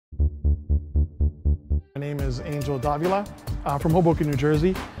My name is Angel Davila from Hoboken, New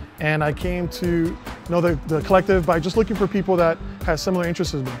Jersey, and I came to know the collective by just looking for people that have similar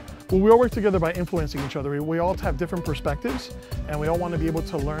interests as me. Well, we all work together by influencing each other. We all have different perspectives, and we all want to be able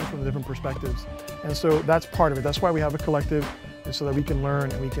to learn from the different perspectives. And so that's part of it. That's why we have a collective, is so that we can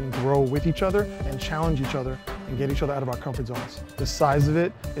learn and we can grow with each other and challenge each other and get each other out of our comfort zones. The size of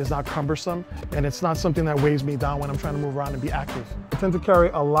it is not cumbersome, and it's not something that weighs me down when I'm trying to move around and be active. I tend to carry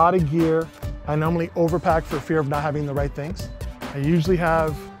a lot of gear. I normally overpack for fear of not having the right things. I usually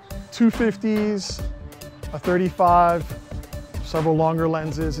have 250s, a 35, several longer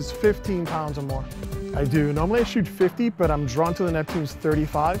lenses. It's 15 pounds or more. I do. Normally I shoot 50, but I'm drawn to the Neptune's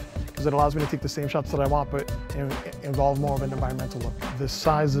 35 because it allows me to take the same shots that I want, but involve more of an environmental look. The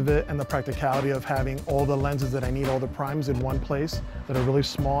size of it and the practicality of having all the lenses that I need, all the primes in one place that are really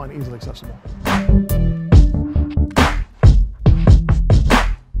small and easily accessible.